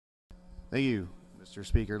Thank you, Mr.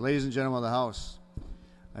 Speaker. Ladies and gentlemen of the House,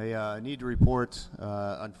 I need to report,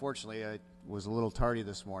 unfortunately, I was a little tardy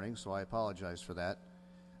this morning, so I apologize for that.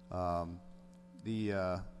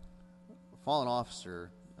 The fallen officer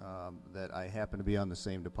that I happen to be on the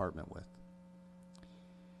same department with.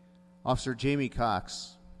 Officer Jaimie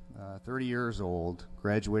Cox, 30 years old,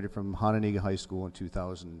 graduated from Hononegah High School in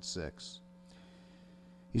 2006.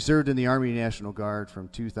 He served in the Army National Guard from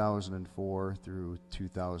 2004 through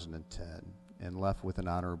 2010 and left with an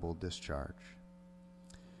honorable discharge.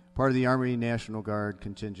 Part of the Army National Guard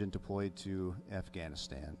contingent deployed to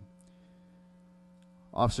Afghanistan.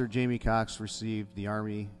 Officer Jaimie Cox received the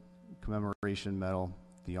Army Commemoration Medal,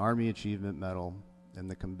 the Army Achievement Medal, and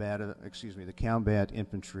the Combat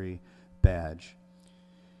Infantry Badge.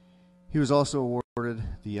 He was also awarded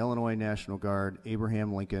the Illinois National Guard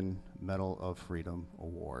Abraham Lincoln Medal of Freedom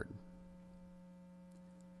Award.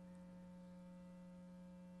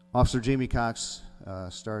 Officer Jaimie Cox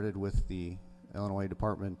started with the Illinois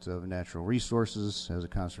Department of Natural Resources as a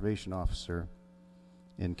conservation officer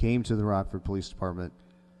and came to the Rockford Police Department,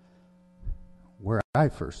 where I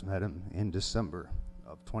first met him in December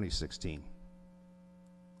of 2016.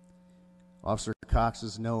 Officer Cox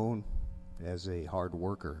is known as a hard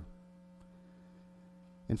worker.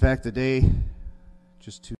 In fact,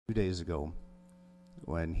 just 2 days ago,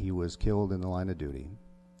 when he was killed in the line of duty,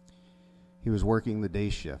 he was working the day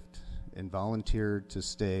shift and volunteered to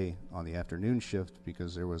stay on the afternoon shift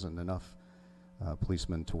because there wasn't enough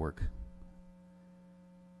policemen to work.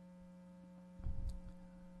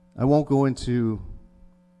 I won't go into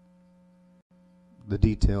the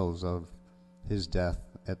details of his death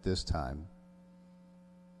at this time,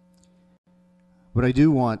 but I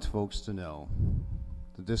do want folks to know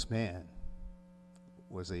that this man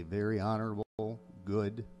was a very honorable,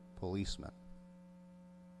 good policeman.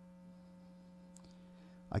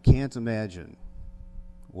 I can't imagine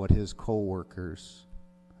what his co-workers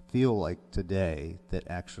feel like today that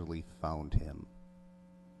actually found him.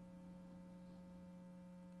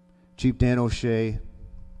 Chief Dan O'Shea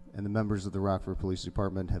and the members of the Rockford Police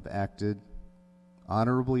Department have acted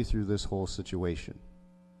honorably through this whole situation.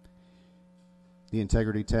 The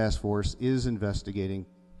Integrity Task Force is investigating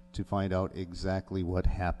to find out exactly what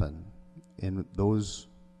happened, and those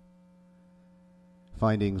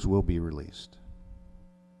findings will be released.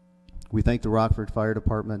 We thank the Rockford Fire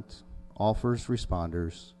Department, all first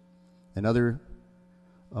responders, and other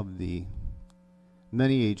of the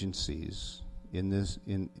many agencies in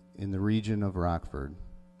the region of Rockford,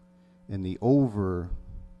 and the over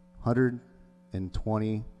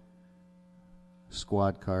 120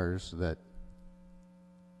 squad cars that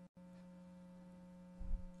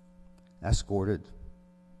escorted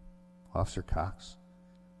Officer Cox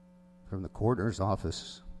from the coroner's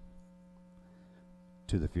office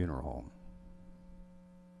to the funeral home.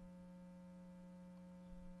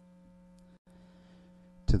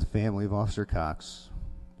 To the family of Officer Cox,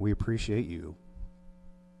 we appreciate you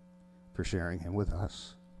for sharing him with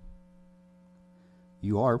us.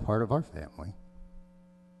 You are part of our family.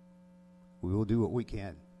 We will do what we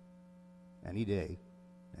can, any day,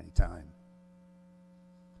 any time.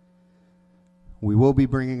 We will be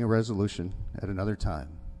bringing a resolution at another time,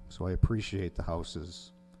 so I appreciate the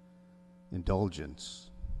House's indulgence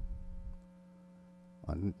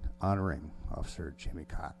on honoring Officer Jaimie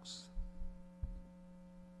Cox.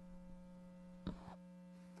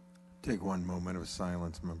 Take one moment of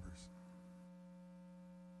silence, members.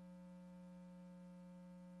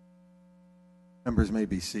 Members may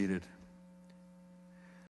be seated.